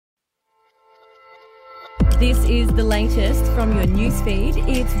This is the latest from your newsfeed.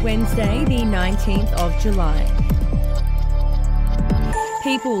 It's Wednesday, the 19th of July.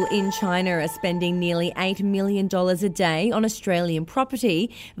 People in China are spending nearly $8 million a day on Australian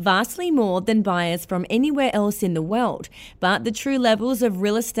property, vastly more than buyers from anywhere else in the world. But the true levels of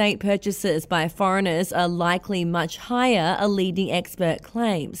real estate purchases by foreigners are likely much higher, a leading expert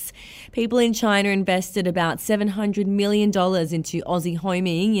claims. People in China invested about $700 million into Aussie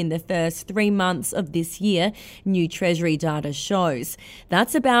homing in the first 3 months of this year, new Treasury data shows.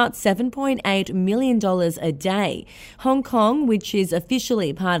 That's about $7.8 million a day. Hong Kong, which is officially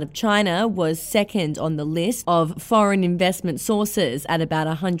part of China, was second on the list of foreign investment sources at about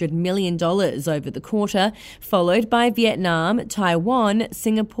 $100 million over the quarter, followed by Vietnam, Taiwan,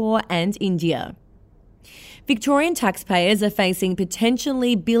 Singapore and India. Victorian taxpayers are facing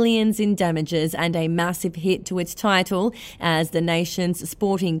potentially billions in damages and a massive hit to its title as the nation's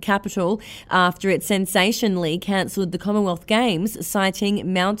sporting capital after it sensationally cancelled the Commonwealth Games,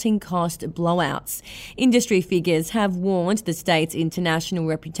 citing mounting cost blowouts. Industry figures have warned the state's international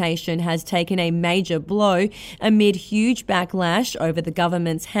reputation has taken a major blow amid huge backlash over the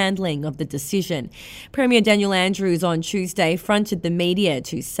government's handling of the decision. Premier Daniel Andrews on Tuesday fronted the media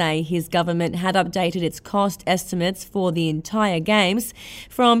to say his government had updated its cost estimates for the entire Games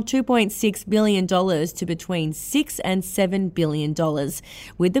from $2.6 billion to between $6 and $7 billion,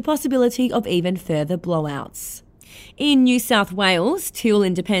 with the possibility of even further blowouts. In New South Wales, Teal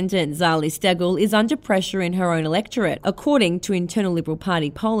Independent Zali Steggall is under pressure in her own electorate, according to internal Liberal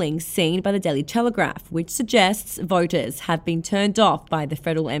Party polling seen by the Daily Telegraph, which suggests voters have been turned off by the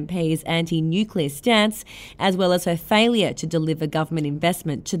federal MP's anti-nuclear stance, as well as her failure to deliver government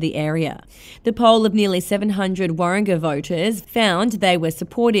investment to the area. The poll of nearly 700 Warringah voters found they were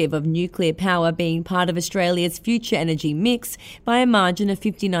supportive of nuclear power being part of Australia's future energy mix by a margin of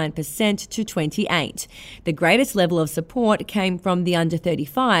 59% to 28%. The greatest level of support came from the under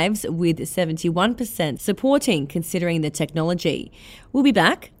 35s, with 71% supporting considering the technology. We'll be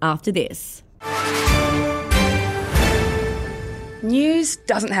back after this. News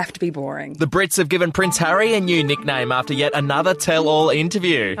doesn't have to be boring. The Brits have given Prince Harry a new nickname after yet another tell-all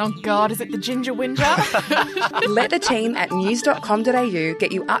interview. Oh God, is it the Ginger Whinger? Let the team at news.com.au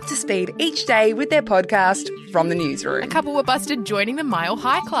get you up to speed each day with their podcast, From the Newsroom. A couple were busted joining the Mile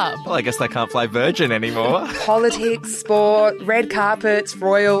High Club. Well, I guess they can't play Virgin anymore. Politics, sport, red carpets,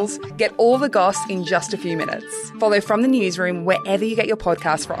 royals. Get all the goss in just a few minutes. Follow From the Newsroom wherever you get your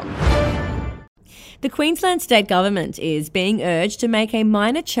podcast from. The Queensland State Government is being urged to make a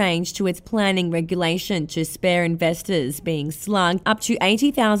minor change to its planning regulation to spare investors being slugged up to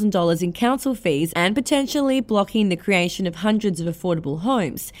 $80,000 in council fees and potentially blocking the creation of hundreds of affordable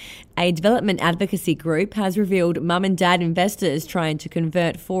homes. A development advocacy group has revealed mum and dad investors trying to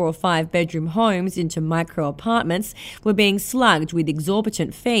convert 4 or 5 bedroom homes into micro apartments were being slugged with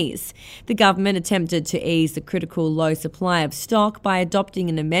exorbitant fees. The government attempted to ease the critical low supply of stock by adopting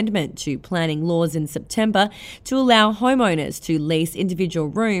an amendment to planning laws in September to allow homeowners to lease individual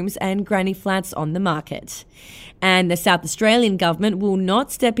rooms and granny flats on the market. And the South Australian government will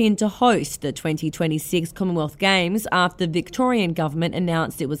not step in to host the 2026 Commonwealth Games after the Victorian government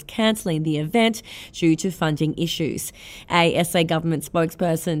announced it was cancelling the event due to funding issues. A SA government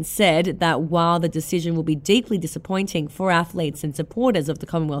spokesperson said that while the decision will be deeply disappointing for athletes and supporters of the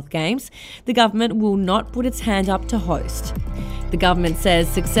Commonwealth Games, the government will not put its hand up to host. The government says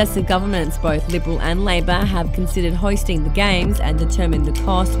successive governments, both Liberal and Labor, have considered hosting the Games and determined the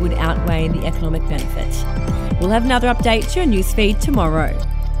cost would outweigh the economic benefit. We'll have another update to your newsfeed tomorrow.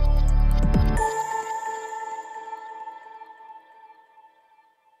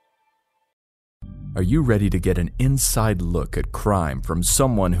 Are you ready to get an inside look at crime from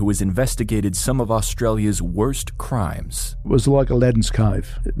someone who has investigated some of Australia's worst crimes? It was like Aladdin's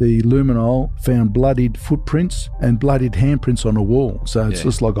Cave. The luminol found bloodied footprints and bloodied handprints on a wall, so it's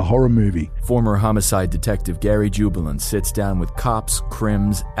just like a horror movie. Former homicide detective Gary Jubilant sits down with cops,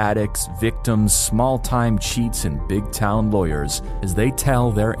 crims, addicts, victims, small-time cheats, and big-town lawyers as they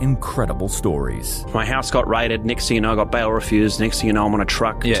tell their incredible stories. My house got raided. Next thing you know, I got bail refused. Next thing you know, I'm on a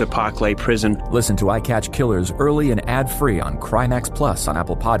truck to Parklea Prison. Listen to I Catch Killers early and ad-free on Crimex Plus on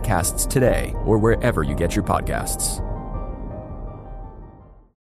Apple Podcasts today or wherever you get your podcasts.